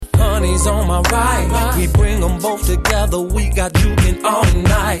he's on my right. We bring them both together, we got juking all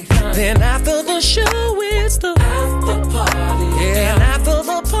night. Then after the show, it's the after party. Yeah, and after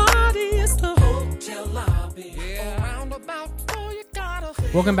the party, it's the hotel lobby. Around about 4, you gotta...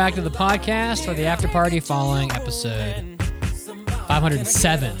 Welcome back to the podcast for the after party following episode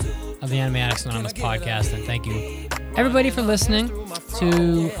 507 of the Anime Addicts Anonymous podcast. And thank you, everybody, for listening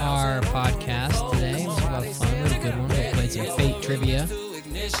to our podcast today. It was a lot of fun. It was a good one. We played some Fate trivia.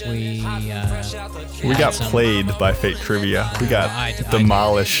 We got played by Fate trivia. We got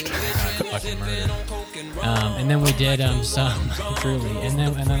demolished. Fucking murdered. And then we did some truly, and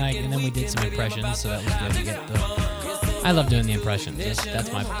then we did some impressions. So that was good to get the. I love doing the impressions.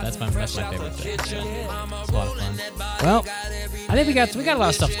 That's my favorite thing. So it's a lot of fun. Well, I think we got a lot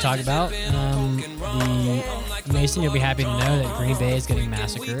of stuff to talk about. Mason, you'll be happy to know that Green Bay is getting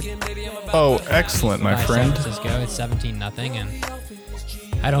massacred. Oh, excellent, my friend. San Francisco, it's 17-0, and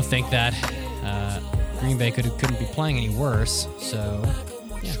I don't think that Green Bay couldn't be playing any worse. So,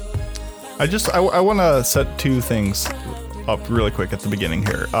 yeah. I want to set two things up really quick at the beginning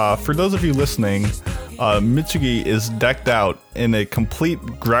here. For those of you listening, Mitsugi is decked out in a complete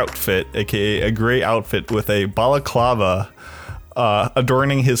grout fit, aka a gray outfit with a balaclava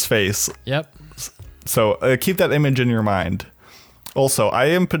adorning his face. Yep. So keep that image in your mind. Also, I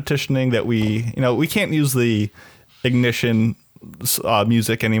am petitioning that we can't use the ignition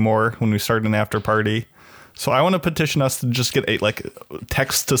music anymore when we start an after party. So I want to petition us to just get a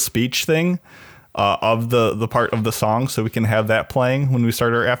text to speech thing of the part of the song, so we can have that playing when we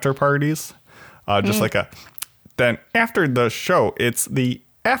start our after parties. Then after the show, it's the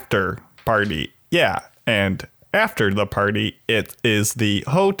after party. Yeah. And after the party, it is the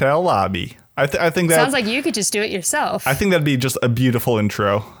hotel lobby. I think that sounds like you could just do it yourself. I think that'd be just a beautiful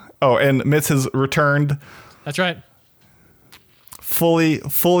intro. Oh, and Mitz has returned. That's right.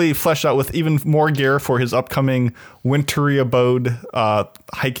 Fully fleshed out with even more gear for his upcoming wintry abode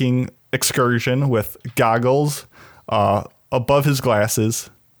hiking excursion with goggles above his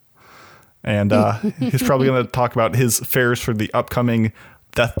glasses. And he's probably going to talk about his fares for the upcoming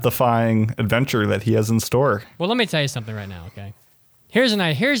death-defying adventure that he has in store. Well, let me tell you something right now, okay?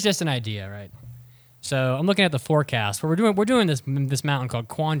 Here's just an idea, right? So I'm looking at the forecast. We're doing this mountain called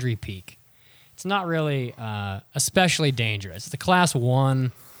Quandary Peak. It's not really especially dangerous. It's a class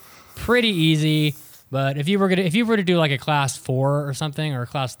 1, pretty easy. But if you were to do like a class 4 or something, or a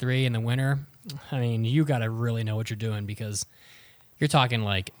class 3 in the winter, I mean, you got to really know what you're doing, because you're talking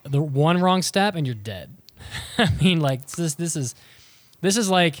like the one wrong step and you're dead. I mean, like this is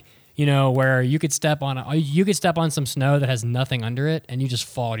like, where you could step on some snow that has nothing under it and you just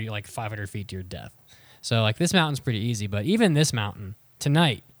fall to like 500 feet to your death. So like this mountain's pretty easy, but even this mountain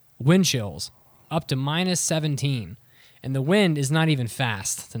tonight, wind chills up to -17, and the wind is not even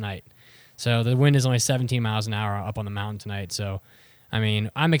fast tonight. So the wind is only 17 miles an hour up on the mountain tonight. So, I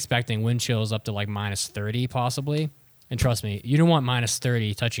mean, I'm expecting wind chills up to like -30 possibly. And trust me, you don't want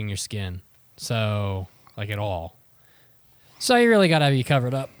 -30 touching your skin. So, like at all. So you really got to be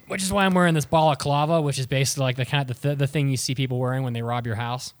covered up, which is why I'm wearing this balaclava, which is basically like the thing you see people wearing when they rob your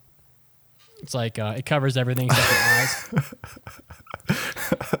house. It's like it covers everything except your eyes.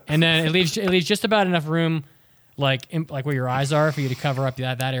 And then it leaves just about enough room like where your eyes are for you to cover up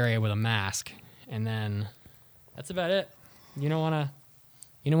that area with a mask. And then that's about it. You don't want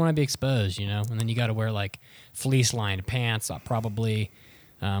to be exposed, And then you got to wear like fleece-lined pants, probably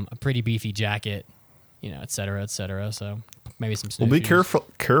a pretty beefy jacket, et cetera, et cetera. So maybe some snowshoes. Well, be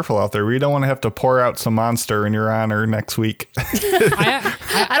careful out there. We don't want to have to pour out some Monster in your honor next week.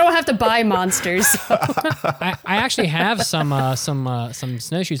 I don't have to buy Monsters. So. I actually have some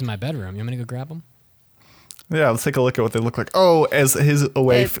snowshoes in my bedroom. You want me to go grab them? Yeah, let's take a look at what they look like. Oh, as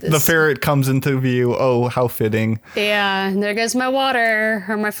the ferret comes into view. Oh, how fitting. Yeah, and there goes my water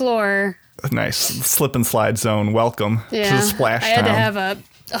or my floor. Nice. Slip and slide zone. Welcome to the Splash Town. I had to have a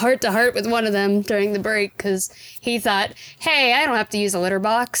heart-to-heart with one of them during the break because he thought, hey, I don't have to use a litter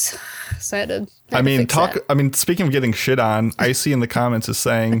box. So I had to fix that. Speaking of getting shit on, I see in the comments is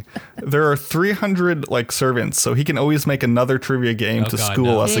saying there are 300 servants, so he can always make another trivia game to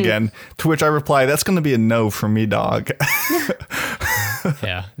school us again. To which I reply, that's going to be a no from me, dog.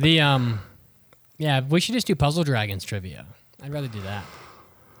 Yeah. We should just do Puzzle Dragons trivia. I'd rather do that.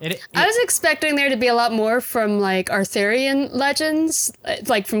 I was expecting there to be a lot more from like Arthurian legends,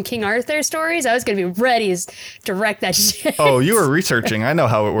 like from King Arthur stories. I was going to be ready to wreck that shit. Oh, you were researching. I know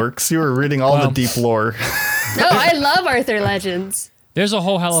how it works. You were reading all the deep lore. No, I love Arthur legends. There's a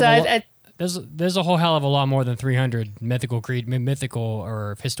whole hell of there's a whole hell of a lot more than 300 mythical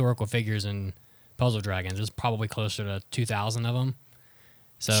or historical figures in Puzzle Dragons. There's probably closer to 2,000 of them.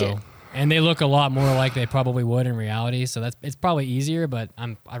 So shit. And they look a lot more like they probably would in reality. So it's probably easier, but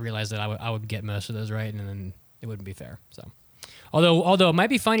I realize that I would get most of those right, and then it wouldn't be fair. So, although it might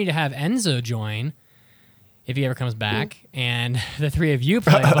be funny to have Enzo join if he ever comes back, and the three of you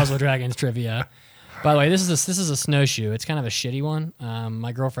play Puzzle Dragons trivia. By the way, this is a snowshoe. It's kind of a shitty one.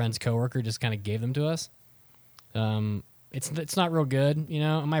 My girlfriend's coworker just kind of gave them to us. It's not real good, you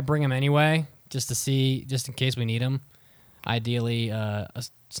know. I might bring them anyway, just in case we need them. Ideally,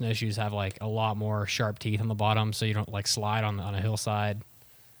 snowshoes have like a lot more sharp teeth on the bottom, so you don't like slide on a hillside.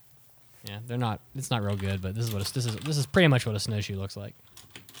 Yeah, they're not. It's not real good, but this is pretty much what a snowshoe looks like.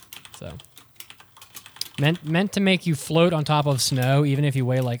 So meant to make you float on top of snow, even if you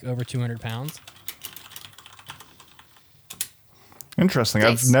weigh like over 200 pounds. Interesting.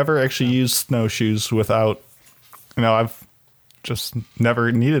 Nice. I've never actually used snowshoes without. I've just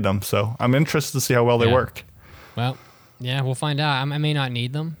never needed them, so I'm interested to see how well they work. Well. Yeah, we'll find out. I may not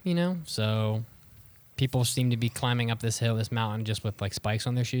need them, you know. So people seem to be climbing up this mountain, just with like spikes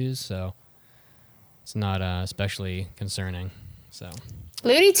on their shoes. So it's not especially concerning. So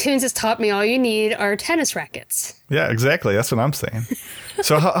Looney Tunes has taught me all you need are tennis rackets. Yeah, exactly. That's what I'm saying.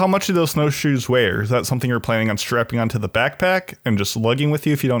 So how much do those snowshoes weigh? Is that something you're planning on strapping onto the backpack and just lugging with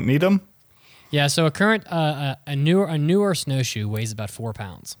you if you don't need them? Yeah. So a newer snowshoe weighs about 4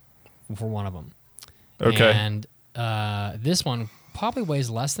 pounds for one of them. Okay. And this one probably weighs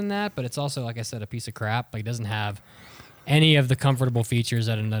less than that, but it's also, like I said, a piece of crap. Like, it doesn't have any of the comfortable features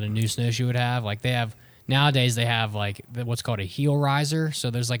that a new snowshoe would have. Like, nowadays they have like what's called a heel riser. So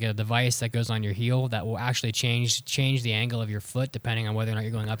there's like a device that goes on your heel that will actually change the angle of your foot depending on whether or not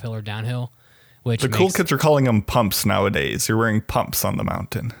you're going uphill or downhill. Which the cool kids are calling them pumps nowadays. You're wearing pumps on the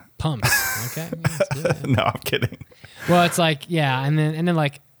mountain. Pumps. Okay. Yeah, let's do it. No, I'm kidding. Well, it's like, yeah, and then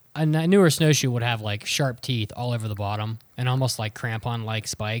like a newer snowshoe would have like sharp teeth all over the bottom and almost like crampon like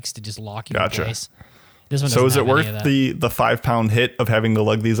spikes to just lock you in place. This one so is it have any of worth that. the 5 pound hit of having to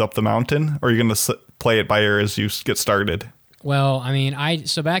lug these up the mountain, or are you going to play it by ear as you get started? Well, I mean, I'm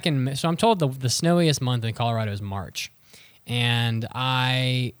told the snowiest month in Colorado is March, and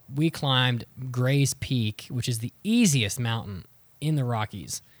we climbed Gray's Peak, which is the easiest mountain in the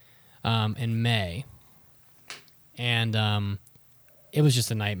Rockies, in May, and it was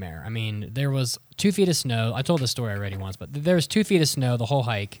just a nightmare. I mean, there was 2 feet of snow. I told this story already once, but there was 2 feet of snow the whole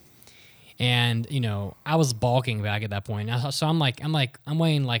hike. And, you know, I was bulking back at that point. So I'm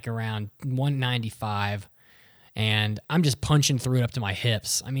weighing like around 195, and I'm just punching through it up to my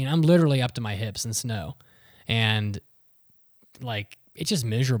hips. I mean, I'm literally up to my hips in snow. And like, it's just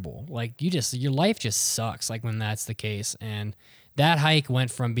miserable. Like, your life just sucks, like, when that's the case. And that hike went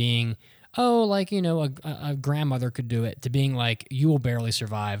from being, like, you know, a grandmother could do it, to being like, you will barely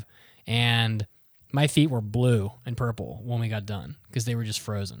survive. And my feet were blue and purple when we got done because they were just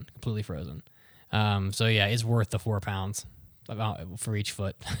frozen, completely frozen. So yeah, it's worth the 4 pounds for each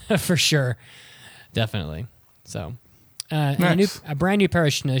foot for sure. Definitely. So, Nice. a brand new pair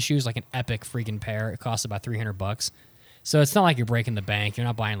of snowshoes, like an epic freaking pair. It costs about $300. So it's not like you're breaking the bank. You're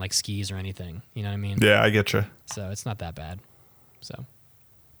not buying like skis or anything. You know what I mean? Yeah, I get you. So it's not that bad. So.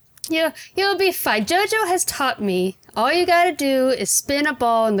 Yeah, you'll be fine. JoJo has taught me all you gotta do is spin a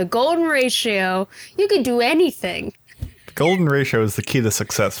ball in the golden ratio. You can do anything. The golden ratio is the key to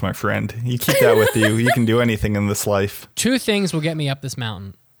success, my friend. You keep that with you. You can do anything in this life. 2 things will get me up this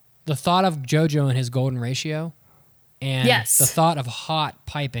mountain. The thought of JoJo and his golden ratio, and the thought of hot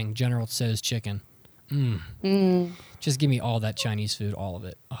piping General Tso's chicken. Just give me all that Chinese food, all of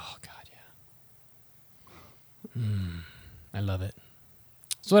it. Oh, God, yeah. I love it.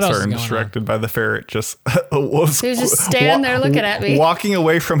 So what else Sorry, is I'm going distracted by the ferret. Just was He was just standing there looking at me. Walking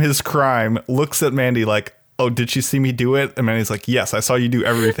away from his crime, looks at Mandy like, "Oh, did she see me do it?" And Mandy's like, "Yes, I saw you do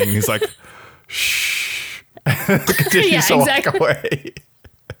everything." And he's like, "Shh." Continues to walk away.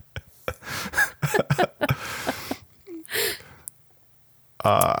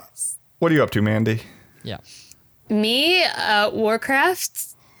 What are you up to, Mandy? Yeah. Me, Warcraft.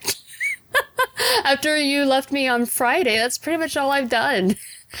 After you left me on Friday, that's pretty much all I've done.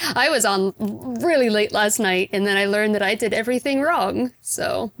 I was on really late last night, and then I learned that I did everything wrong,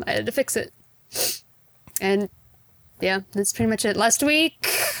 so I had to fix it. And yeah, that's pretty much it. Last week,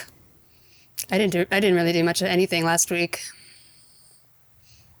 I didn't really do much of anything last week.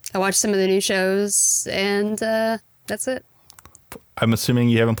 I watched some of the new shows, and that's it. I'm assuming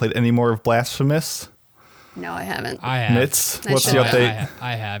you haven't played any more of Blasphemous. No, I haven't. I have. Mitz, I what's the should. update?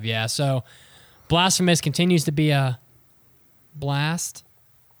 I have, yeah. So, Blasphemous continues to be a blast.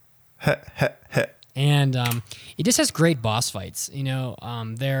 And it just has great boss fights. You know,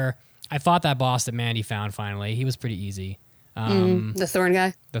 I fought that boss that Mandy found finally. He was pretty easy. The thorn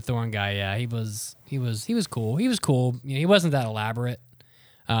guy. The thorn guy, yeah, he was cool. He was cool. You know, he wasn't that elaborate.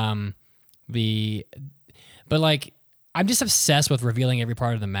 But like, I'm just obsessed with revealing every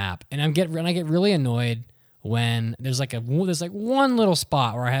part of the map, and I get really annoyed when there's one little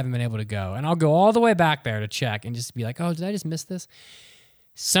spot where I haven't been able to go, and I'll go all the way back there to check and just be like, oh, did I just miss this?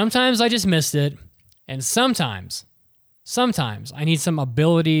 Sometimes I just missed it, and sometimes I need some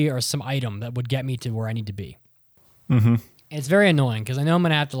ability or some item that would get me to where I need to be. Mm-hmm. It's very annoying because I know I'm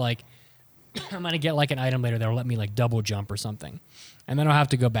gonna have to I'm gonna get like an item later that'll let me like double jump or something, and then I'll have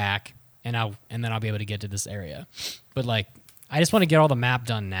to go back and then I'll be able to get to this area. But like, I just want to get all the map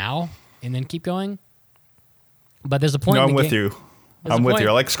done now and then keep going. But there's a point. No, I'm with you. I'm with you.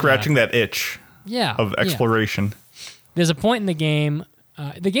 I like scratching that itch. Yeah. Of exploration. Yeah. There's a point in the game.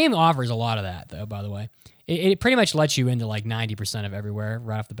 The game offers a lot of that, though. By the way, it pretty much lets you into like 90% of everywhere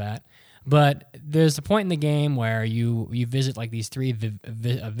right off the bat. But there's a point in the game where you visit like these three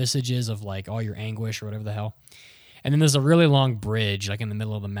visages of like all your anguish or whatever the hell. And then there's a really long bridge like in the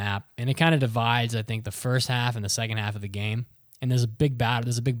middle of the map, and it kind of divides, I think, the first half and the second half of the game. And there's a big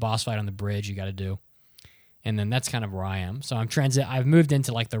boss fight on the bridge you got to do. And then that's kind of where I am. So I've moved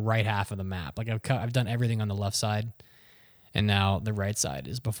into like the right half of the map. Like I've done everything on the left side, and now the right side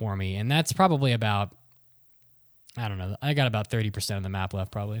is before me. And that's probably about, I don't know, I got about 30% of the map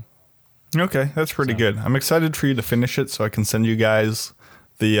left probably. Okay, that's pretty good. I'm excited for you to finish it so I can send you guys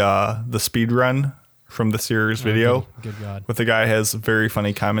the speed run from the series video. Good God. With the guy who has very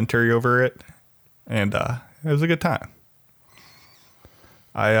funny commentary over it. And it was a good time.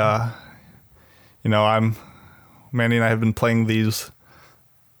 Mandy and I have been playing these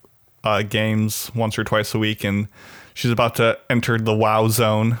games once or twice a week, and she's about to enter the WoW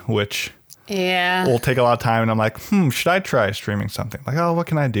zone, which will take a lot of time. And I'm like, should I try streaming something? Like, oh, what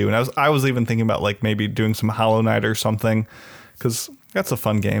can I do? And I was even thinking about like maybe doing some Hollow Knight or something, because that's a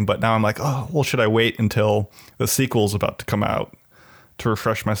fun game. But now I'm like, oh, well, should I wait until the sequel's about to come out to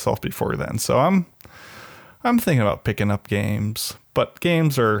refresh myself before then? So I'm thinking about picking up games, but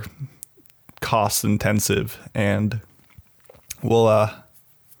games are cost intensive, and I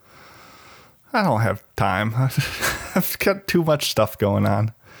don't have time. I've got too much stuff going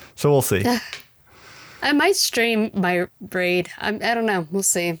on, so we'll see. I might stream my raid. I don't know. We'll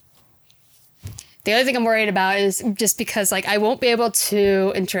see. The other thing I'm worried about is just because like I won't be able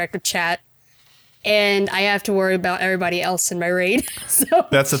to interact with chat, and I have to worry about everybody else in my raid. So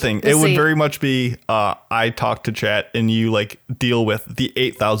that's the thing. It would very much be I talk to chat and you like deal with the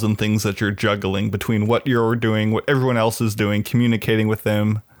 8,000 things that you're juggling between what you're doing, what everyone else is doing, communicating with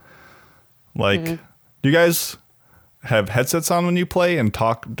them. Like, do you guys have headsets on when you play and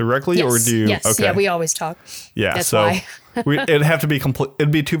talk directly, yes. or do you? Yes, okay. Yeah, we always talk. Yeah, that's so why. it'd have to be complete.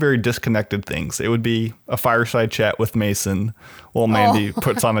 It'd be two very disconnected things. It would be a fireside chat with Mason while Mandy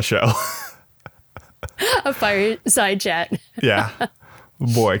puts on a show. A fireside chat. Yeah,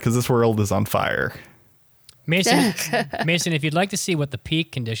 boy, because this world is on fire. Mason, if you'd like to see what the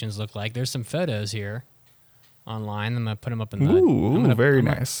peak conditions look like, there's some photos here online. I'm gonna put them up in the. Very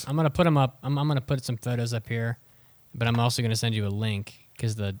nice. I'm gonna put them up. I'm gonna put some photos up here, but I'm also gonna send you a link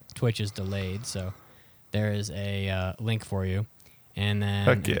because the Twitch is delayed. So there is a link for you, and then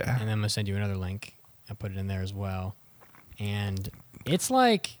Heck yeah. and then I'm gonna send you another link. I put it in there as well, and it's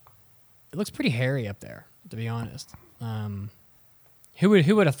like it looks pretty hairy up there, to be honest. Who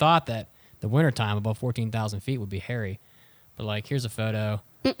would have thought that the wintertime above 14,000 feet would be hairy? But like, here's a photo.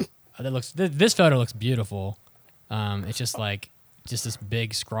 This photo looks beautiful. It's just this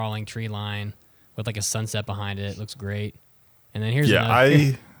big scrawling tree line with like a sunset behind it. It looks great. And then here's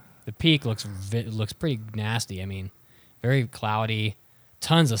the peak looks pretty nasty. I mean, very cloudy,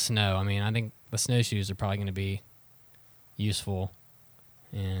 tons of snow. I mean, I think the snowshoes are probably going to be useful.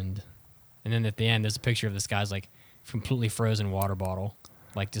 And then at the end, there's a picture of this guy's like completely frozen water bottle,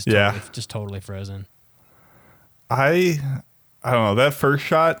 like just totally frozen. I don't know, that first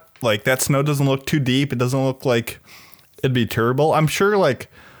shot, like that snow doesn't look too deep. It doesn't look like it'd be terrible. I'm sure,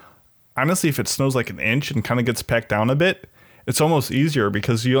 like, honestly, if it snows like an inch and kind of gets packed down a bit, it's almost easier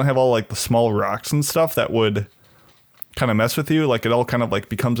because you don't have all like the small rocks and stuff that would kind of mess with you. Like it all kind of like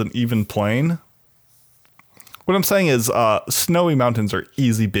becomes an even plane. What I'm saying is snowy mountains are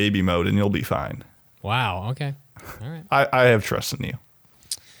easy baby mode and you'll be fine. Wow. Okay. All right. I have trust in you.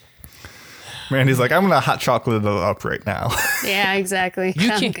 Randy's like, I'm going to hot chocolate it up right now. Yeah, exactly.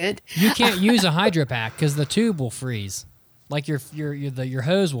 I'm good. You can't use a hydro pack because the tube will freeze. Like your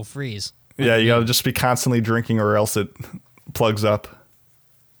hose will freeze. Yeah, you got to just be constantly drinking or else it plugs up.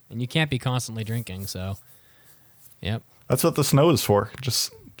 And you can't be constantly drinking, so. Yep. That's what the snow is for.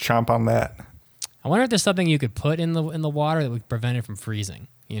 Just chomp on that. I wonder if there's something you could put in the water that would prevent it from freezing.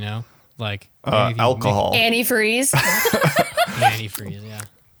 You know, like maybe if you alcohol. Antifreeze. Antifreeze, yeah.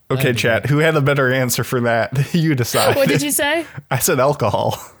 Okay, That'd be chat. Who had a better answer for that? You decide. What did you say? I said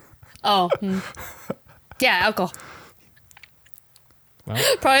alcohol. Oh. Yeah, alcohol. Well,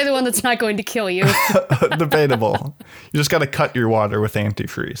 Probably the one that's not going to kill you. Debatable. You just got to cut your water with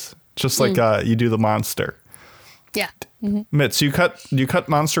antifreeze, just like you do the Monster. Yeah. Mitz, you cut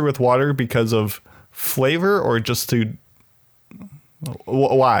Monster with water because of flavor or just to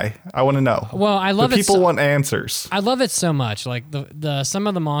why? I want to know. well, I love the it. people want answers. I love it so much. Like the some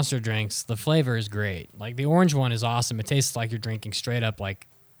of the Monster drinks, the flavor is great. Like the orange one is awesome. It tastes like you're drinking straight up like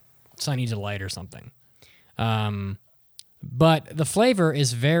Sunny Delight or something. But the flavor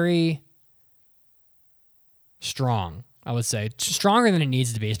is very strong, I would say. Stronger than it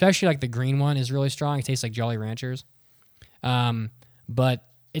needs to be, especially like the green one is really strong. It tastes like Jolly Ranchers. But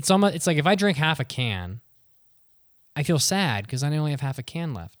it's like if I drink half a can, I feel sad because I only have half a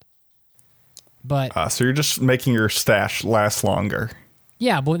can left. But So you're just making your stash last longer.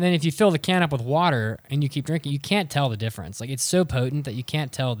 yeah, but then if you fill the can up with water and you keep drinking, you can't tell the difference. Like it's so potent that you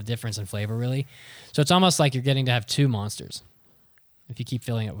can't tell the difference in flavor really. So it's almost like you're getting to have two Monsters if you keep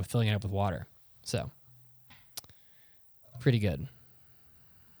filling it up with water. So pretty good.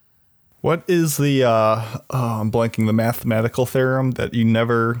 What is the I'm blanking, the mathematical theorem that you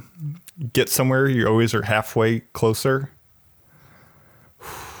never get somewhere, you always are halfway closer?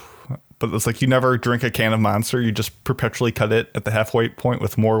 But it's like you never drink a can of Monster, you just perpetually cut it at the halfway point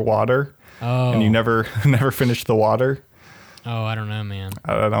with more water. Oh. And you never finish the water. Oh, I don't know, man.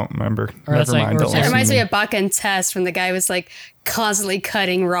 I don't remember. Or that's Never like- mind. or Don't it's It listen reminds to me of Bakken Test when the guy was like constantly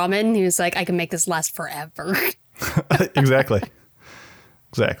cutting ramen. He was like, I can make this last forever. Exactly.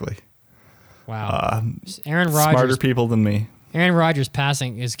 Wow. Aaron Rodgers. Smarter people than me. Aaron Rodgers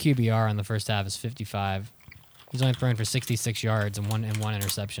passing his QBR in the first half is 55. He's only thrown for 66 yards and one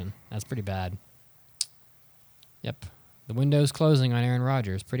interception. That's pretty bad. Yep. The window's closing on Aaron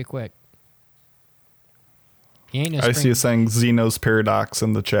Rodgers pretty quick. He ain't no I see spring. you saying Zeno's paradox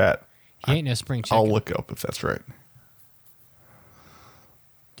in the chat. He ain't no spring chicken. I'll look up if that's right.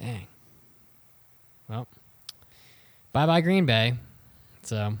 Dang. Well, bye-bye Green Bay.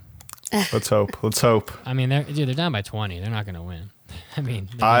 So, Let's hope. I mean, they're down by 20. They're not going to win. I mean,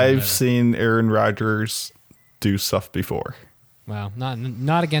 I've seen Aaron Rodgers do stuff before. Well,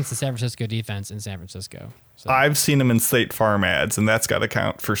 not against the San Francisco defense in San Francisco. So. I've seen him in State Farm ads, and that's got to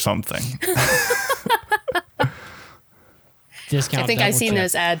count for something. Discount. I think I've double seen check.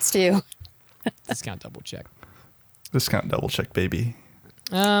 those ads too. Discount double check. Discount double check, baby.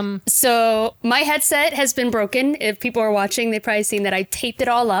 So my headset has been broken. If people are watching, they've probably seen that I taped it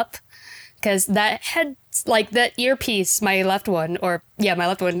all up because that that earpiece, my left one,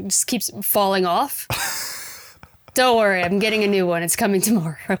 just keeps falling off. Don't worry, I'm getting a new one. It's coming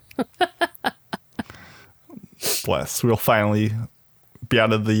tomorrow. Bless. We'll finally be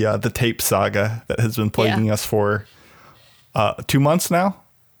out of the tape saga that has been plaguing us for 2 months now.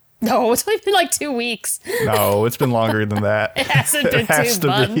 No, it's only been like 2 weeks. No, it's been longer than that. It hasn't been has 2 to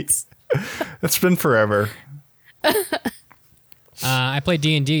be. months. It's been forever. I played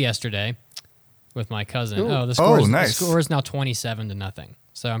D&D yesterday with my cousin. Ooh. Oh, the nice. score is now 27-0.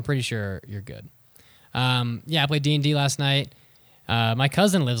 So I'm pretty sure you're good. I played D&D last night. My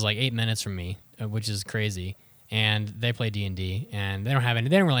cousin lives like 8 minutes from me, which is crazy. And they play D&D, and they don't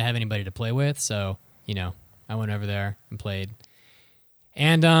really have anybody to play with. So, I went over there and played.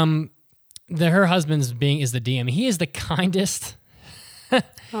 And her husband's is the DM. He is the kindest,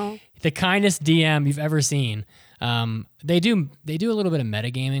 the kindest DM you've ever seen. They do a little bit of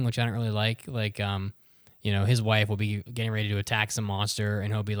metagaming, which I don't really like. Like, his wife will be getting ready to attack some monster,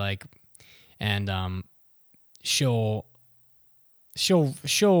 and he'll be like, and she'll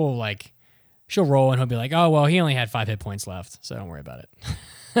roll, and he'll be like, oh well, he only had 5 hit points left, so don't worry about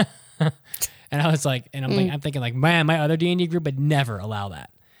it. And I was like, I'm thinking like, man, my other D&D group would never allow that.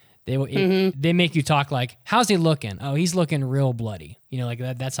 They make you talk like, how's he looking? Oh, he's looking real bloody. Like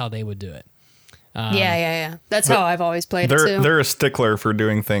that. That's how they would do it. Yeah. That's how I've always played it too. They're a stickler for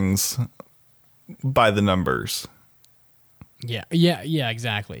doing things by the numbers. Yeah,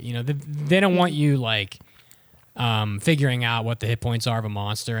 exactly. They don't want you like figuring out what the hit points are of a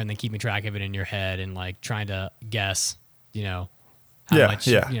monster and then keeping track of it in your head and like trying to guess, how much,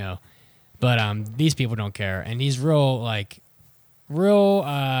 But these people don't care, and he's real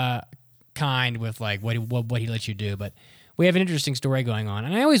kind with like what he lets you do. But we have an interesting story going on,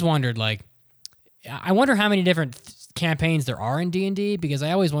 and I always wondered I wonder how many different campaigns there are in D&D, because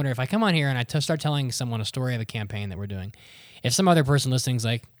I always wonder if I come on here and I start telling someone a story of a campaign that we're doing, if some other person listening's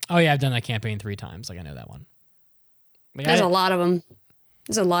like, oh yeah, I've done that campaign 3 times, like I know that one. Like, There's a lot of them.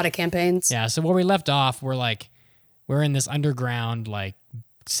 There's a lot of campaigns. Yeah, so where we left off, we're in this underground like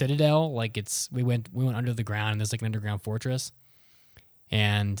citadel, like we went under the ground and there's like an underground fortress.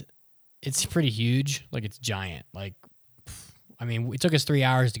 And it's pretty huge, like it's giant. Like I mean, it took us 3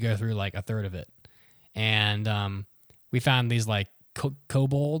 hours to go through like a third of it. And we found these like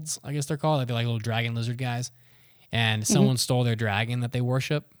kobolds, I guess they're called. Like, they're like little dragon lizard guys. And someone stole their dragon that they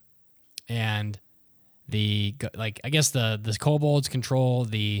worship. And I guess the kobolds control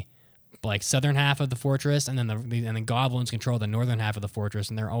the like southern half of the fortress, and then the goblins control the northern half of the fortress,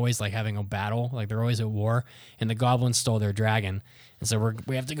 and they're always like having a battle, like they're always at war. And the goblins stole their dragon, and so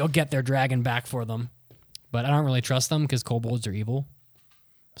we have to go get their dragon back for them. But I don't really trust them because kobolds are evil.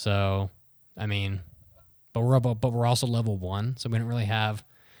 So, I mean, but we're also level 1, so we don't really have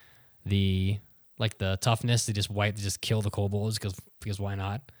the toughness to just kill the kobolds because why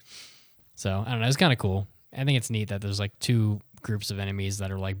not? So I don't know. It's kind of cool. I think it's neat that there's like 2 groups of enemies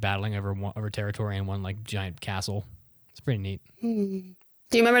that are like battling over territory and one like giant castle. It's pretty neat. Do you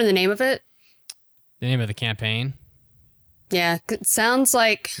remember the name of it? The name of the campaign? Yeah, it sounds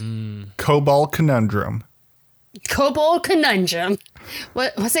like Kobold Conundrum. Kobold Conundrum.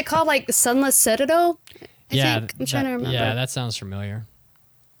 What was it called? Like Sunless Citadel? I think. I'm trying to remember. Yeah, that sounds familiar.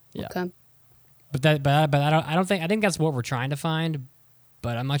 Yeah. Okay. But I think that's what we're trying to find,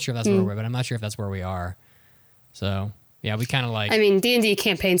 but I'm not sure if that's where we are. So, yeah, we kind of like... I mean, D&D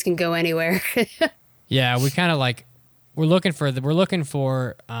campaigns can go anywhere. Yeah, we kind of like... We're looking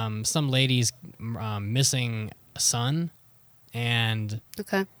for some lady's missing son, and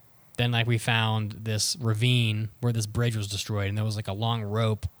Okay. then like we found this ravine where this bridge was destroyed, and there was like a long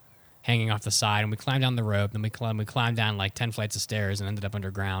rope hanging off the side, and we climbed down the rope, then we climbed down like 10 flights of stairs and ended up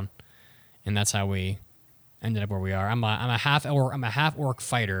underground, and that's how we ended up where we are. I'm a half orc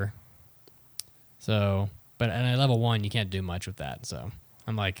fighter, so... But at level 1, you can't do much with that. So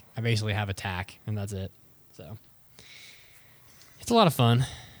I basically have attack, and that's it. So it's a lot of fun.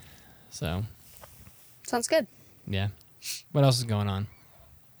 So Sounds good. yeah. What else is going on?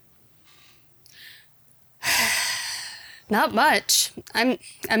 Not much. I'm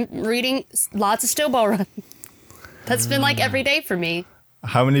reading lots of Snowball Run. That's been like every day for me.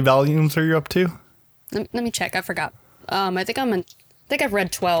 How many volumes are you up to? Let me check. I forgot. I think I've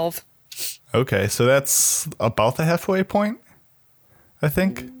read 12. Okay, so that's about the halfway point, I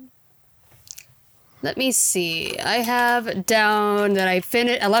think. Let me see. I have down that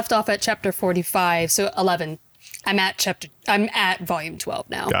I left off at chapter 45, so 11. I'm at volume 12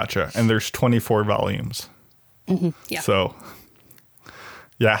 now. Gotcha. And there's 24 volumes. Yeah. So,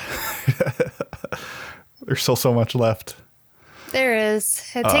 yeah. There's still so much left. There is.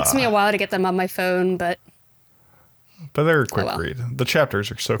 It takes me a while to get them on my phone, but they're a quick well. read. The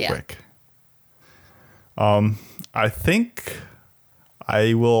chapters are so Yeah. quick. I think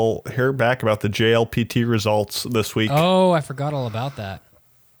I will hear back about the JLPT results this week. Oh, I forgot all about that.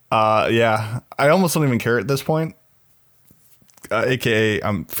 Yeah, I almost don't even care at this point. AKA,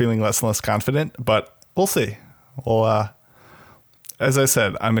 I'm feeling less and less confident, but we'll see. Well, as I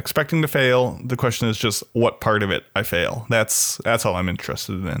said, I'm expecting to fail. The question is just what part of it I fail. That's all I'm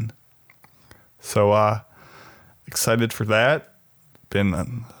interested in. So, excited for that.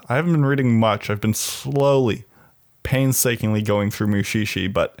 I haven't been reading much. I've been slowly, painstakingly going through Mushishi,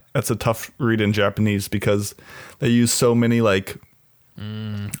 but that's a tough read in Japanese because they use so many like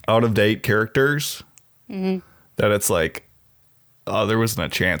out of date characters that it's like, oh, there wasn't a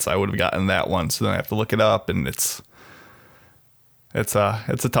chance I would have gotten that one. So then I have to look it up, and it's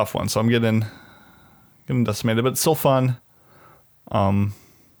a tough one. So I'm getting decimated, but it's still fun.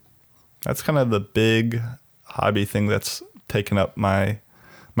 That's kind of the big hobby thing that's taken up my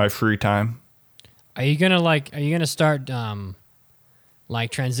free time. Are you gonna start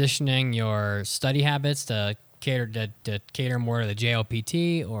like transitioning your study habits to cater more to the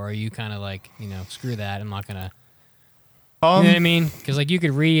JLPT, or are you kind of like, screw that, I'm not gonna you know what I mean? Because like you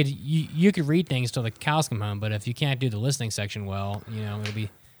could read things till the cows come home, but if you can't do the listening section well, it'll be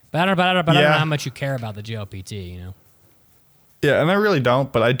but I don't know how much you care about the JLPT, Yeah, and I really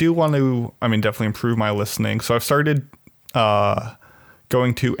don't, but I do want to, definitely improve my listening. So I've started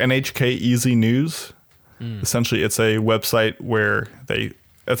going to NHK Easy News. Essentially, it's a website where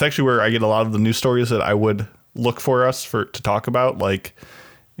it's actually where I get a lot of the news stories that I would look for us to talk about. Like,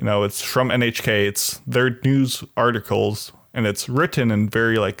 it's from NHK. It's their news articles, and it's written in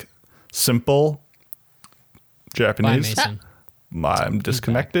very like simple Japanese. Bye, Mason. I'm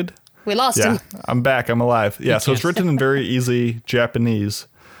disconnected. we lost Yeah, him. I'm back. I'm alive. Yeah, so it's written in very easy Japanese,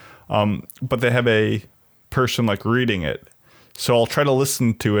 but they have a person like reading it. So I'll try to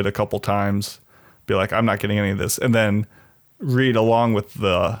listen to it a couple times, be like, I'm not getting any of this, and then read along with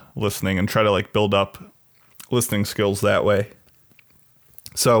the listening and try to like build up listening skills that way.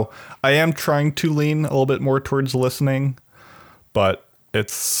 So I am trying to lean a little bit more towards listening, but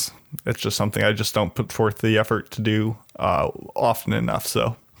it's just something I just don't put forth the effort to do often enough.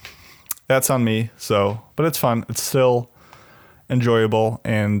 So that's on me. So, but it's fun. It's still enjoyable,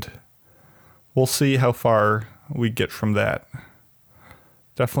 and we'll see how far we get from that.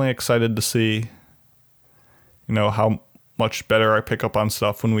 Definitely excited to see, how much better I pick up on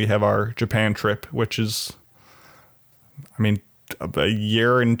stuff when we have our Japan trip, which is, a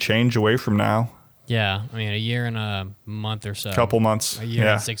year and change away from now. Yeah, a year and a month or so. Couple months. A year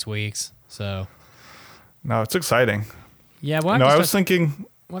and 6 weeks. So. No, it's exciting. Yeah, I was thinking.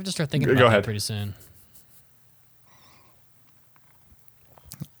 We'll have to start thinking about that pretty soon.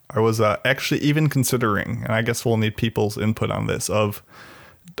 I was actually even considering, and I guess we'll need people's input on this, of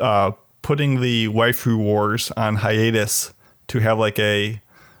putting the Waifu Wars on hiatus to have like a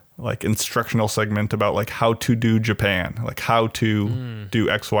instructional segment about like how to do Japan, like how to do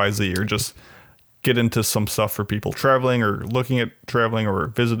XYZ, or just get into some stuff for people traveling or looking at traveling or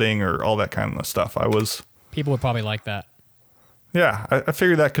visiting or all that kind of stuff. People would probably like that. Yeah, I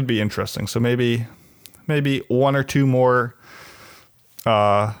figured that could be interesting. So maybe one or two more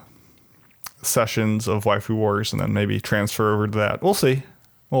sessions of Waifu Wars, and then maybe transfer over to that. We'll see.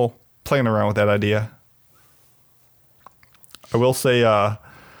 We'll playing around with that idea. I will say that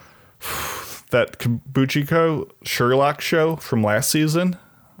Kabuchiko Sherlock show from last season,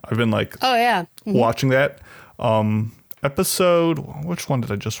 I've been watching that. Episode, which one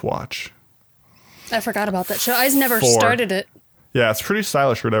did I just watch? I forgot about that show. I've never started it. Yeah, it's pretty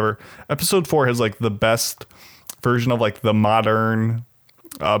stylish or whatever. Episode 4 has like the best version of like the modern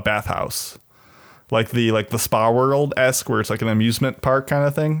bathhouse. Like the Spa World-esque, where it's like an amusement park kind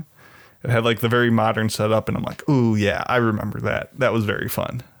of thing. It had like the very modern setup, and I'm like, ooh, yeah, I remember that. That was very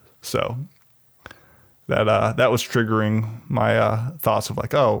fun. So that was triggering my thoughts of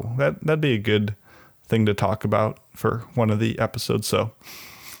like, oh, that'd be a good thing to talk about for one of the episodes. So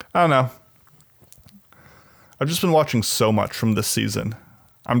I don't know. I've just been watching so much from this season.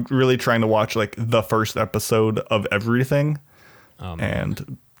 I'm really trying to watch like the first episode of everything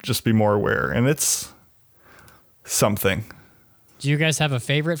and just be more aware. And it's something. Do you guys have a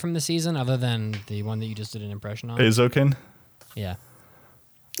favorite from the season other than the one that you just did an impression on? Eizouken? Yeah.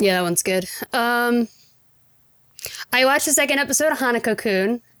 Yeah, that one's good. I watched the second episode of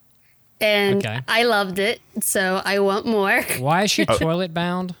Hanako-kun, and I loved it, so I want more. Why is she toilet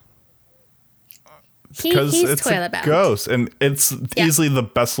bound? Because he's it's toilet a bound. ghost, and it's easily the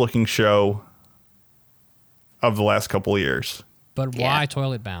best looking show of the last couple of years. But why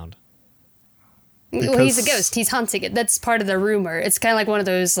toilet bound? Well, he's a ghost. He's haunting it. That's part of the rumor. It's kind of like one of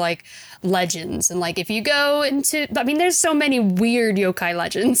those like legends. And like if you go into, there's so many weird yokai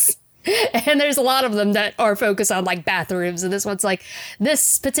legends. And there's a lot of them that are focused on like bathrooms. And this one's like,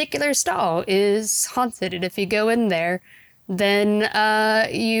 this particular stall is haunted. And if you go in there, then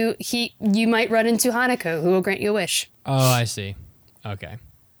you might run into Hanako, who will grant you a wish. Oh, I see. Okay.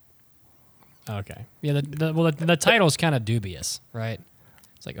 Yeah, the title's kind of dubious, right?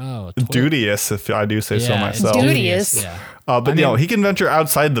 It's like, duteous, if I do say so myself. Duteous. Yeah. But he can venture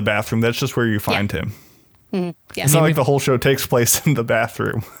outside the bathroom. That's just where you find him. Mm-hmm. Yeah. It's not like the whole show takes place in the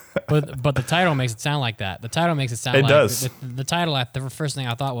bathroom. but the title makes it sound like that. The title makes it sound it like does. The title. The first thing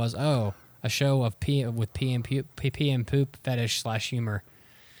I thought was, a show of pee and poop fetish / humor.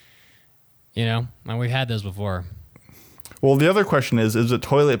 And we've had those before. Well, the other question is it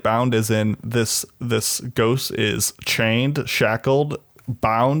toilet bound, as in this ghost is chained, shackled,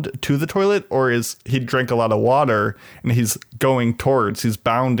 bound to the toilet, or is he drank a lot of water and he's bounding towards,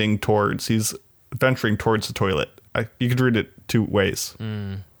 he's venturing towards the toilet? You could read it two ways.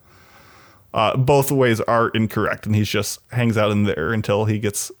 Both ways are incorrect, and he just hangs out in there until he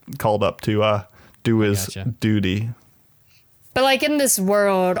gets called up to do his duty. But like in this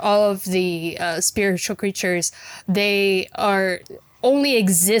world, all of the spiritual creatures, they are only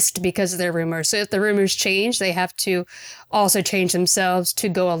exist because of their rumors. So if the rumors change, they have to also change themselves to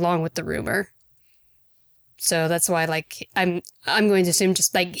go along with the rumor. So that's why, like, I'm going to assume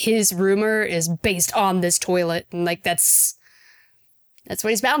just like his rumor is based on this toilet, and like that's what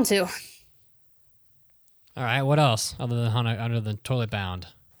he's bound to. All right, what else other than under the toilet bound?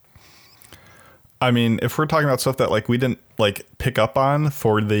 If we're talking about stuff that like we didn't like pick up on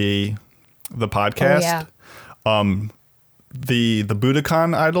for the podcast, the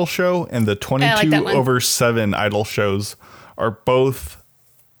Budokan Idol show and the 22/7 Idol shows are both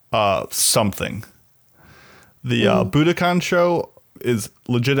something. The Budokan show is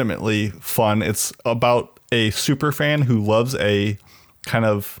legitimately fun. It's about a super fan who loves a kind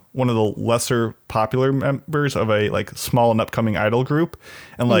of one of the lesser popular members of a like small and upcoming idol group,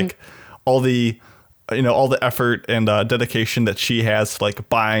 and like all the all the effort and dedication that she has to like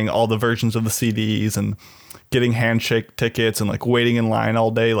buying all the versions of the CDs and getting handshake tickets and like waiting in line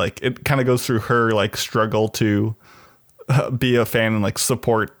all day. Like it kind of goes through her like struggle to be a fan and like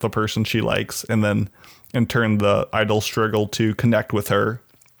support the person she likes, and then in turn the idol struggle to connect with her.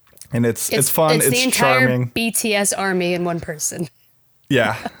 And it's fun. It's the entire charming. BTS army in one person.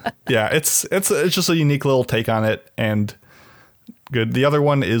 Yeah. It's just a unique little take on it and good. The other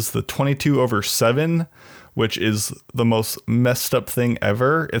one is the 22/7, which is the most messed up thing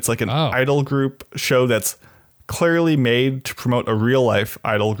ever. It's like an idol group show that's clearly made to promote a real life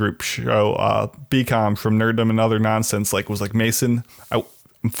idol group show. BCOM from Nerddom and Other Nonsense was like, Mason, I'm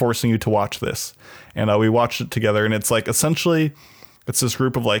forcing you to watch this. And we watched it together, and it's like essentially it's this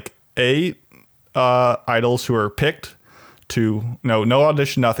group of like 8 idols who are picked to no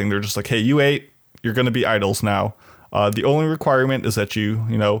audition, nothing. They're just like, hey, you 8, you're going to be idols now. The only requirement is that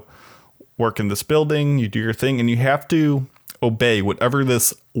you work in this building, you do your thing, and you have to obey whatever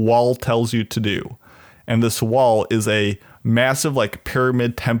this wall tells you to do. And this wall is a massive like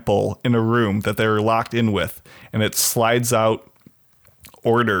pyramid temple in a room that they're locked in with, and it slides out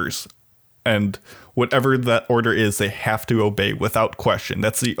orders, and whatever that order is, they have to obey without question.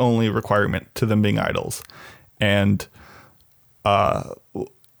 That's the only requirement to them being idols. And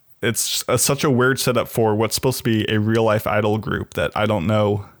it's such a weird setup for what's supposed to be a real life idol group that I don't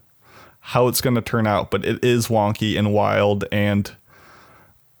know how it's going to turn out, but it is wonky and wild, and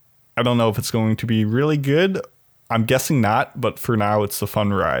I don't know if it's going to be really good. I'm guessing not, but for now it's a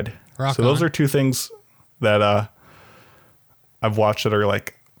fun ride. Those are 2 things that I've watched that are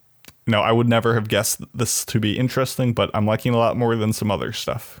like, I would never have guessed this to be interesting, but I'm liking a lot more than some other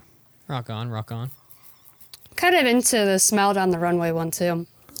stuff. Rock on. Kind of into the Smile Down the Runway one too.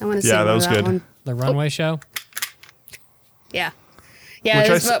 I want to see that was that good. one. The Runway show? Yeah. Yeah,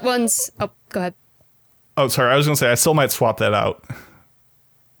 there's one's... Oh, go ahead. Oh, sorry. I was going to say, I still might swap that out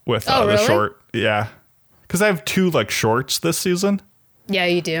with the really? short. Yeah. Because I have 2 like shorts this season. Yeah,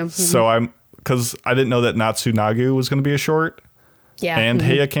 you do. So because I didn't know that Natsu Nagu was going to be a short. Yeah. And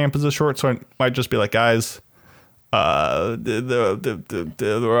Heya Camp is a short. So I might just be like, guys, I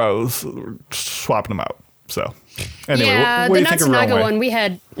was swapping them out. So anyway, yeah, what do the you think of Natsunaga Runway? one we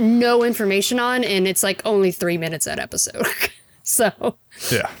had no information on, and it's like only 3 minutes that episode. So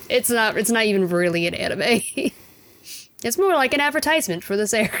Yeah. it's not even really an anime. It's more like an advertisement for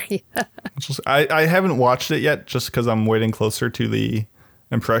this area. I haven't watched it yet just because I'm waiting closer to the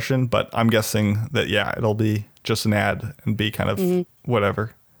impression, but I'm guessing that, it'll be just an ad and be kind of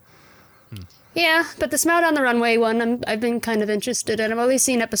whatever. Yeah, but the Smile Down the Runway one, I've been kind of interested in. I've only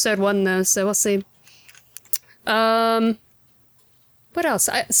seen episode 1 though, so we'll see. What else?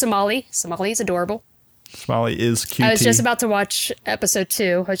 Somali. Somali is adorable. Somali is cute. I was just about to watch episode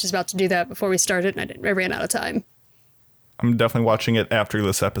 2. I was just about to do that before we started, and I ran out of time. I'm definitely watching it after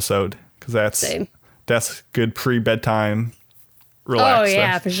this episode because that's good pre-bedtime relax. Oh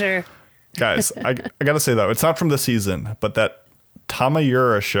yeah, for sure. Guys, I gotta say though, it's not from the season, but that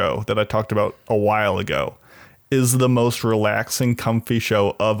Tamayura show that I talked about a while ago is the most relaxing, comfy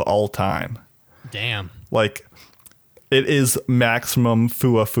show of all time. Damn. Like, it is maximum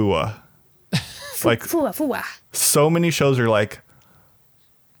fua. Like, Fua. so many shows are like,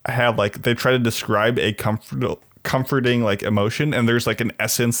 they try to describe a comforting like emotion, and there's like an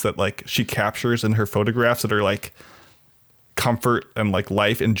essence that like she captures in her photographs that are like comfort and like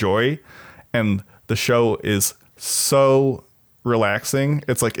life and joy, and the show is so relaxing.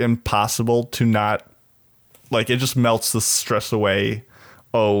 It's like impossible to not like, it just melts the stress away.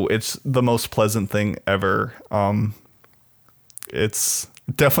 Oh, it's the most pleasant thing ever. It's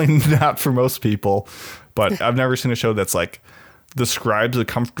definitely not for most people, but I've never seen a show that's like describes a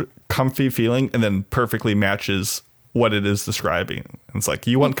comfy feeling and then perfectly matches what it is describing. And it's like,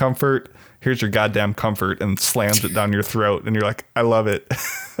 you want comfort? Here's your goddamn comfort, and slams it down your throat. And you're like, I love it.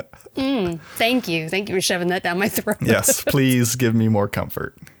 Thank you. Thank you for shoving that down my throat. Yes, please give me more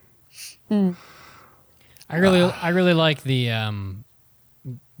comfort. I really like the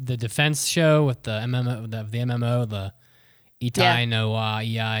defense show with the MMO, the Itai no wa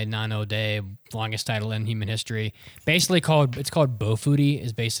Iai Nano De, longest title in human history. Basically it's called Bofuri,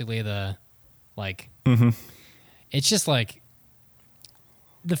 is basically the like it's just like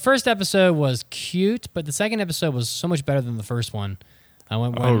the first episode was cute, but the second episode was so much better than the first one.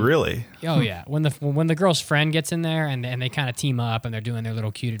 Oh, really? Oh yeah. When the girl's friend gets in there and they kind of team up and they're doing their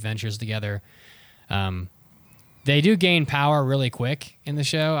little cute adventures together. They do gain power really quick in the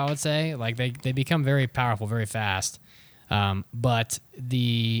show, I would say. Like they become very powerful very fast. But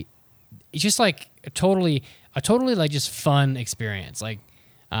it's just like a totally like just fun experience. Like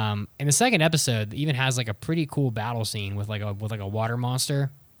in the second episode, it even has like a pretty cool battle scene with like a water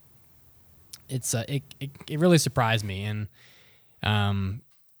monster. It's it really surprised me, and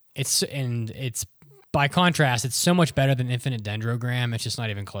it's by contrast, it's so much better than Infinite Dendrogram. It's just not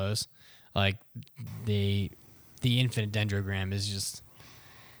even close. Like the Infinite Dendrogram is just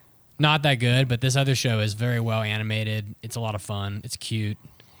not that good, but this other show is very well animated. It's a lot of fun. It's cute,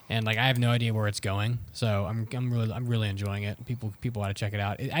 and like I have no idea where it's going. So I'm really enjoying it. People ought to check it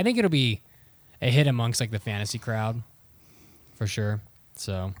out. I think it'll be a hit amongst like the fantasy crowd for sure.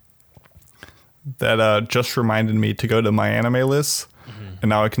 So that just reminded me to go to my anime list, and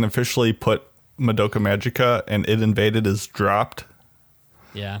now I can officially put Madoka Magica and It Invaded is dropped.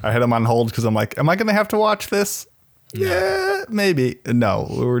 yeah, I had them on hold because I'm like, am I going to have to watch this? No. Yeah, maybe. No,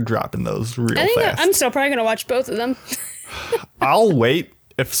 we're dropping those real I think fast. I'm still probably gonna watch both of them. I'll wait.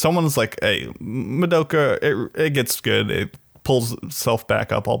 If someone's like, hey, Madoka, it gets good. It pulls itself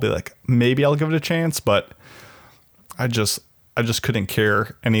back up. I'll be like, maybe I'll give it a chance, but I just couldn't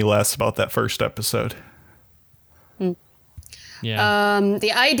care any less about that first episode. yeah.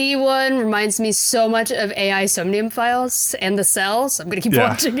 The ID one reminds me so much of AI Somnium Files and The Cell, so I'm gonna keep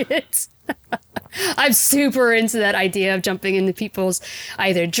watching it. I'm super into that idea of jumping into people's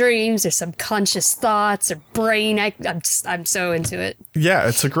either dreams or subconscious thoughts or brain. I'm so into it. Yeah,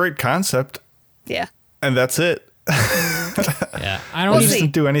 it's a great concept, Yeah. and that's it. Yeah, I They don't just even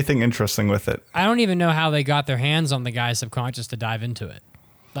didn't do anything interesting with it. I don't even know how they got their hands on the guy's subconscious to dive into it.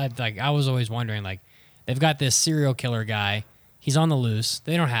 Like I was always wondering, like they've got this serial killer guy. He's on the loose.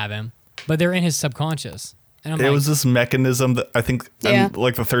 They don't have him, but they're in his subconscious. And It was this mechanism that I think, Yeah. in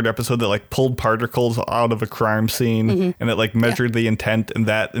like the third episode, that like pulled particles out of a crime scene, and it like measured the intent, and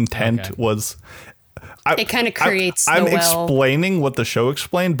that intent Okay. was. It kind of creates I'm the well. explaining what the show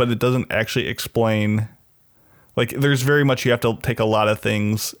explained, but it doesn't actually explain. Like, there's very much you have to take a lot of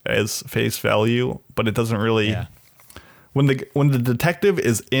things as face value, but it doesn't really. yeah. When the detective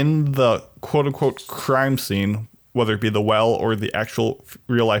is in the quote unquote crime scene, whether it be the well or the actual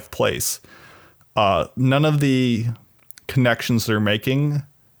real life place, none of the connections they're making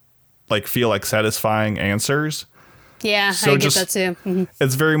like feel like satisfying answers. Yeah, So I get just- that too. Mhm.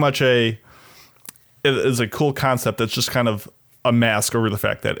 It's very much it is a cool concept that's just kind of a mask over the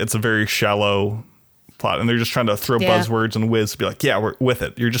fact that it's a very shallow plot, and they're just trying to throw Yeah. buzzwords and whiz to be like, yeah, we're with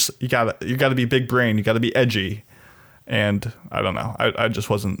it. You gotta be big brain, you gotta be edgy. And I don't know, I just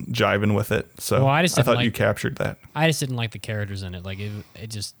wasn't jiving with it. So Well, I I just didn't thought you like- captured that. I just didn't like the characters in it. Like it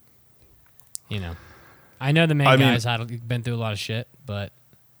just, you know, I know the main I mean- guys had been through a lot of shit, but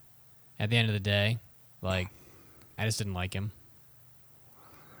at the end of the day, like, I just didn't like him.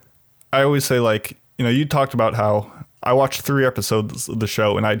 I always say, like, you know, you talked about how I watched 3 episodes of the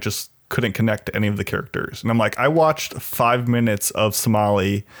show and I just couldn't connect to any of the characters. And I'm like, I watched 5 minutes of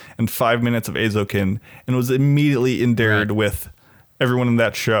Somali and 5 minutes of Azokin and was immediately endeared Right. with everyone in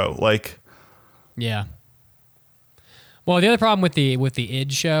that show. Like, Yeah. Well, the other problem with the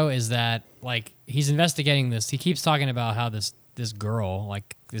id show is that like he's investigating this. He keeps talking about how this girl,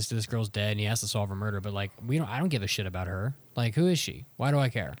 like this girl's dead and he has to solve her murder, but like I don't give a shit about her. Like, who is she? Why do I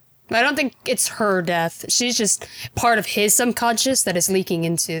care? I don't think it's her death. She's just part of his subconscious that is leaking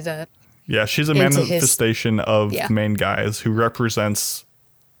into the. yeah, she's a Into his- manifestation of Yeah. the main guys who represents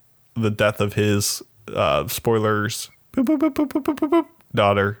the death of his spoilers. Boop, boop, boop, boop, boop, boop, boop, boop,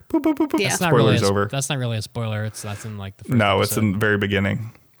 daughter. Boop, boop, boop, boop. Yeah. That's not really Spoilers over. That's not really a spoiler. That's in like the first No, it's episode. in the very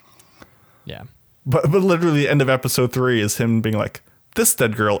beginning. Yeah. But literally the end of episode 3 is him being like, this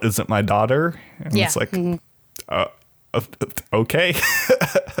dead girl isn't my daughter. And Yeah. it's like, okay.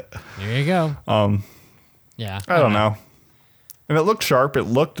 There you go. Yeah. I don't know. And it looked sharp. It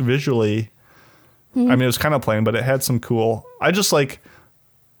looked visually. I mean, it was kind of plain, but it had some cool. I just like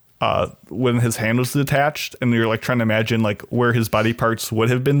when his hand was detached and you're like trying to imagine like where his body parts would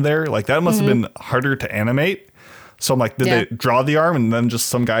have been there. Like that must have been harder to animate. So I'm like, did Yeah. they draw the arm and then just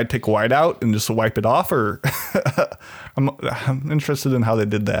some guy take white out and just wipe it off? Or I'm interested in how they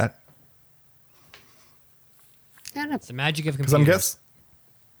did that. I don't know. It's the magic of Because computers.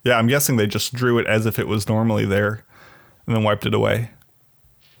 I'm guessing they just drew it as if it was normally there and then wiped it away.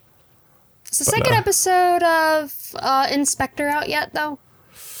 Is the But, second episode of Inspector out yet, though?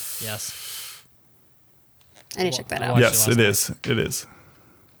 Yes. I need to check that I out. watched Yes, it it last is. It is.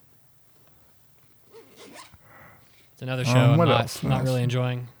 It's another show I'm what not, else? not really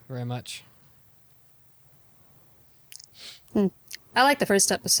enjoying very much. I like the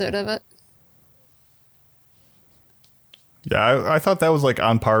first episode of it. Yeah, I thought that was like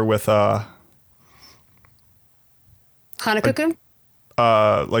on par with Hanako-kun?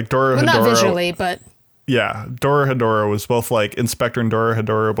 like Dora Well, Hedoro. not visually, but Yeah, Dora Hedoro was both like Inspector and Dora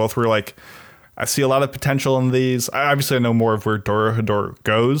Hedoro. Both were like, I see a lot of potential in these. Obviously, I know more of where Dora Hedoro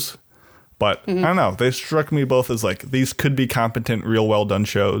goes, but I don't know. They struck me both as like these could be competent, real well done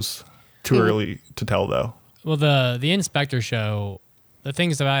shows. Too early to tell though. Well, the Inspector show, the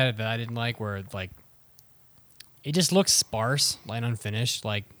things about it that I didn't like were like, it just looks sparse, like unfinished.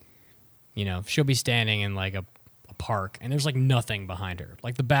 Like, you know, she'll be standing in like a park and there's like nothing behind her.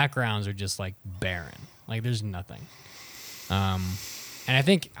 Like the backgrounds are just like barren. Like there's nothing. And I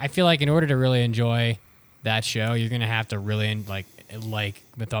feel like in order to really enjoy that show, you're gonna have to really like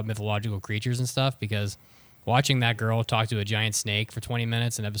mythological creatures and stuff, because watching that girl talk to a giant snake for 20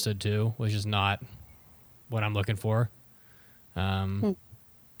 minutes in episode 2 was just not what I'm looking for. But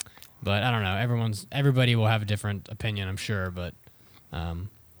I don't know. Everybody will have a different opinion, I'm sure. But yeah,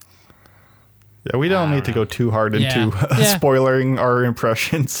 we don't need to go too hard into spoiling our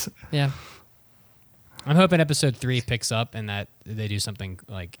impressions. Yeah. I'm hoping episode 3 picks up and that they do something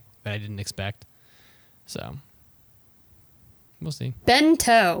like that I didn't expect. So we'll see.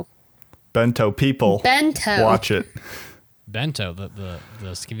 Bento People. Bento. Watch it. Bento, the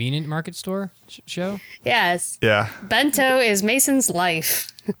convenient market store show? Yes. Yeah. Bento is Mason's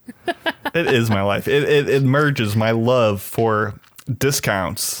life. It is my life. It merges my love for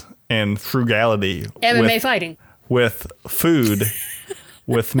discounts and frugality. MMA fighting. With food.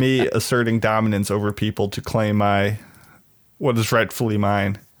 With me asserting dominance over people to claim what is rightfully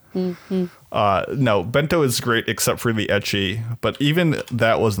mine. Mm-hmm. No, Bento is great except for the ecchi, but even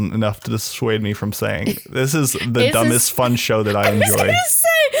that wasn't enough to dissuade me from saying this is the dumbest fun show that I enjoy. I was gonna say,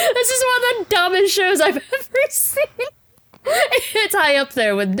 this is one of the dumbest shows I've ever seen. It's high up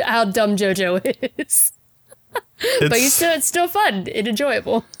there with how dumb JoJo is. But it's still fun and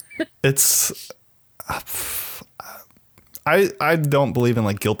enjoyable. It's I don't believe in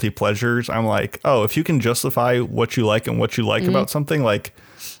like guilty pleasures. I'm like, oh, if you can justify what you like and what you like about something, like,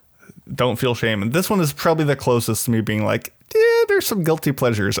 don't feel shame. And this one is probably the closest to me being like, yeah, there's some guilty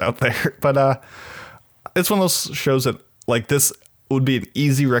pleasures out there. But it's one of those shows that like this would be an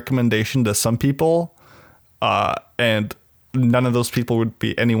easy recommendation to some people. And none of those people would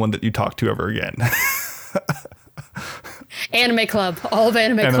be anyone that you talk to ever again. Anime Club. All of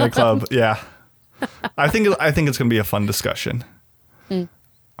Anime Club. Yeah. I think it's going to be a fun discussion.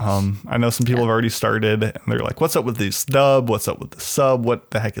 I know some people have already started and they're like, what's up with these dub? What's up with the sub?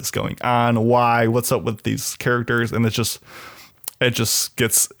 What the heck is going on? Why? What's up with these characters? And it just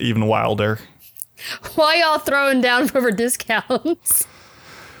gets even wilder. Why y'all throwing down for discounts?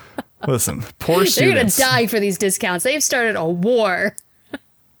 Listen, poor students. They're going to die for these discounts. They've started a war.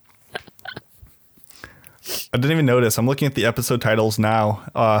 I didn't even notice. I'm looking at the episode titles now.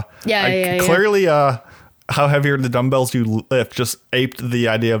 Clearly, how heavy are the dumbbells you lift just aped the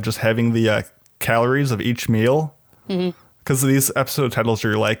idea of just having the calories of each meal. Because these episode titles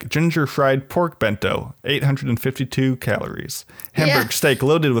are like ginger fried pork bento, 852 calories. Hamburg steak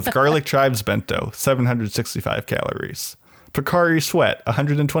loaded with garlic chives bento, 765 calories. Picari sweat,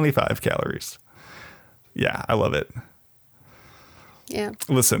 125 calories. Yeah, I love it. Yeah.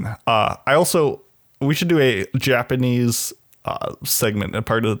 Listen, we should do a Japanese segment, a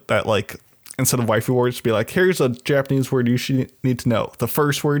part of that, like, instead of waifu words, be like, here's a Japanese word you should need to know. The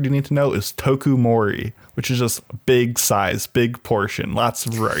first word you need to know is tokumori, which is just big size, big portion, lots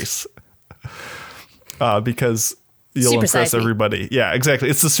of rice. Because you'll impress everybody. Yeah, exactly.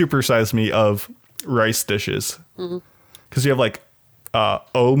 It's the super size me of rice dishes. Because you have like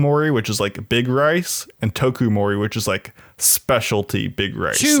omori, which is like big rice, and tokumori, which is like specialty big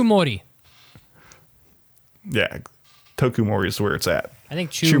rice. Chumori. Yeah, tokumori is where it's at. I think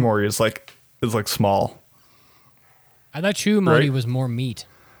chumori is like small. I thought chumori was more meat.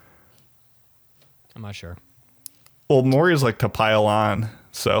 I'm not sure. Well, mori is like to pile on,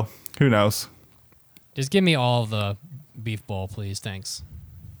 so who knows? Just give me all the beef bowl, please. Thanks.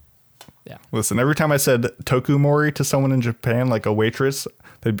 Yeah. Listen, every time I said tokumori to someone in Japan, like a waitress,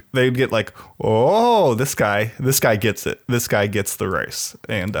 they'd get like, oh, this guy gets it. This guy gets the rice,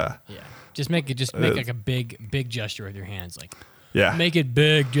 and yeah. Just make like a big gesture with your hands, like, yeah, make it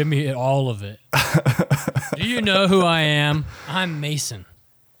big. Give me all of it. Do you know who I am? I'm Mason.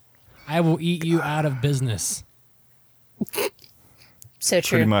 I will eat you out of business. So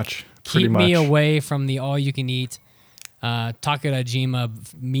true. Pretty much. Keep me away from the all-you-can-eat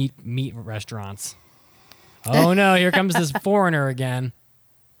Takarajima meat restaurants. Oh no! Here comes this foreigner again.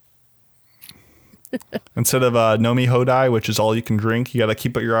 Instead of Nomi Hodai, which is all you can drink, you got to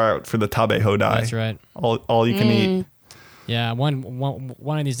keep your eye out for the Tabe Hodai. That's right. All you can eat. Yeah,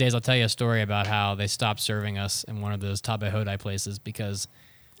 one of these days I'll tell you a story about how they stopped serving us in one of those tabe hodai places because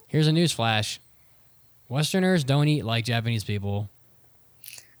here's a news flash. Westerners don't eat like Japanese people.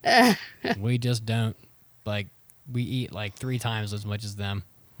 We just don't. Like, we eat like 3 times as much as them.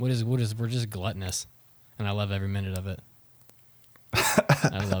 We're just gluttonous. And I love every minute of it.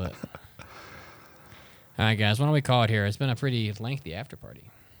 I love it. All right, guys, why don't we call it here? It's been a pretty lengthy after party.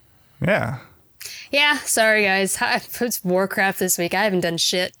 Yeah. Yeah, sorry guys. It's Warcraft this week. I haven't done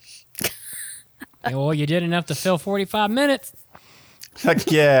shit. Well, you did enough to fill 45 minutes.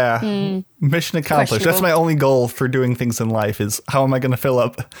 Heck yeah. Mission accomplished. That's my only goal for doing things in life is how am I going to fill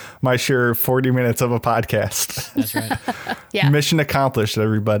up my sure 40 minutes of a podcast? That's right. Yeah. Mission accomplished,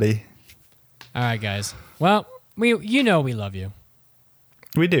 everybody. All right, guys. Well, we love you.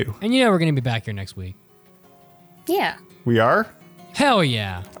 We do. And we're going to be back here next week. Yeah. We are? Hell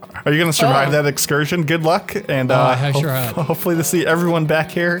yeah. Are you going to survive that excursion? Good luck. And I sure hope. Hopefully to see everyone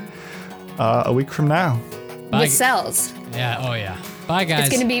back here a week from now. Bye. With cells. Yeah, oh yeah. Bye, guys.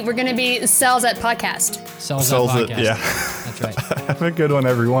 We're gonna be cells at podcast. Cells Sells at it, podcast. yeah. That's right. Have a good one,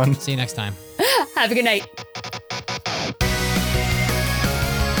 everyone. See you next time. Have a good night.